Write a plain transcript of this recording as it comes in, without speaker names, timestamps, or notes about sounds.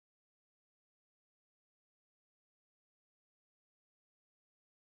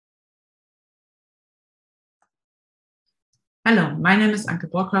Hello, my name is Anke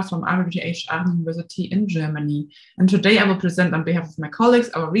Borchers from RWTH Aachen University in Germany, and today I will present on behalf of my colleagues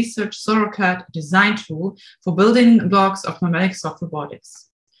our research SoRoCAD design tool for building blocks of pneumatic soft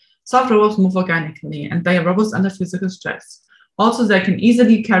robotics. Soft robots move organically, and they are robust under physical stress. Also, they can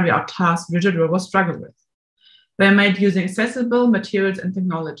easily carry out tasks rigid robots struggle with. They are made using accessible materials and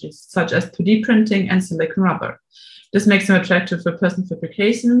technologies, such as 3D printing and silicone rubber. This makes them attractive for personal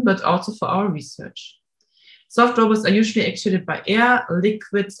fabrication, but also for our research. Soft robots are usually actuated by air,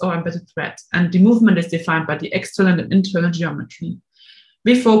 liquids, or embedded thread, and the movement is defined by the external and internal geometry.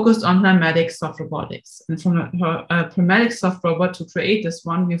 We focused on pneumatic soft robotics, and from a pneumatic soft robot to create this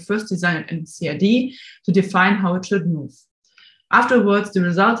one, we first designed it in CAD to define how it should move. Afterwards, the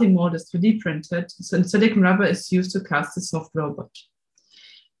resulting mold is 3D printed, so silicone rubber is used to cast the soft robot.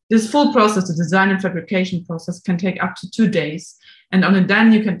 This full process, the design and fabrication process, can take up to 2 days, and only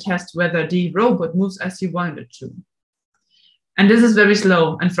then you can test whether the robot moves as you wanted it to. And this is very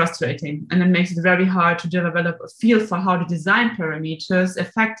slow and frustrating, and it makes it very hard to develop a feel for how the design parameters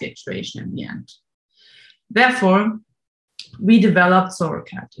affect the actuation in the end. Therefore, we developed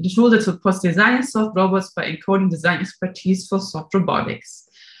SoRoCAD, the tool that supports designing soft robots by encoding design expertise for soft robotics.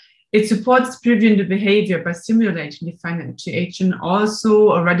 It supports previewing the behavior by simulating the final actuation also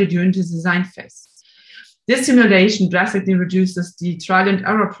already during the design phase. This simulation drastically reduces the trial and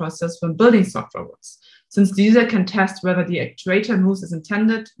error process when building soft robots, since the user can test whether the actuator moves as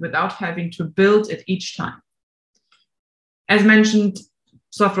intended without having to build it each time. As mentioned,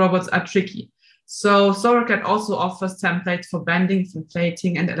 soft robots are tricky. So SoRoCAD also offers templates for bending,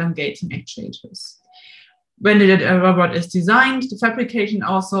 inflating, and elongating actuators. When the robot is designed, the fabrication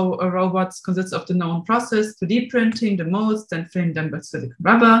also robots consists of the known process, 3D printing the molds, then filling them with silicone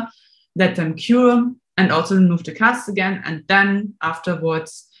rubber, let them cure, and also remove the casts again, and then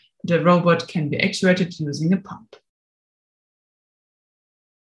afterwards, the robot can be actuated using a pump.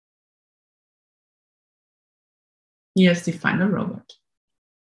 Here's the final robot.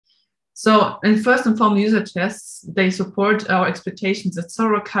 So in first and foremost user tests, they support our expectations that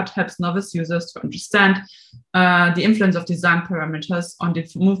SoRoCAD helps novice users to understand the influence of design parameters on the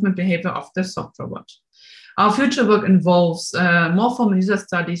movement behavior of the soft robot. Our future work involves more formal user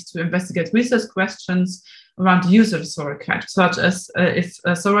studies to investigate research questions around the use of SoRoCAD, such as if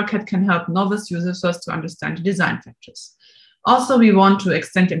SoRoCAD can help novice users to understand the design factors. Also, we want to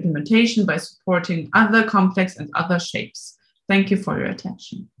extend the implementation by supporting other complex and other shapes. Thank you for your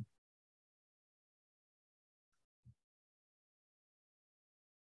attention.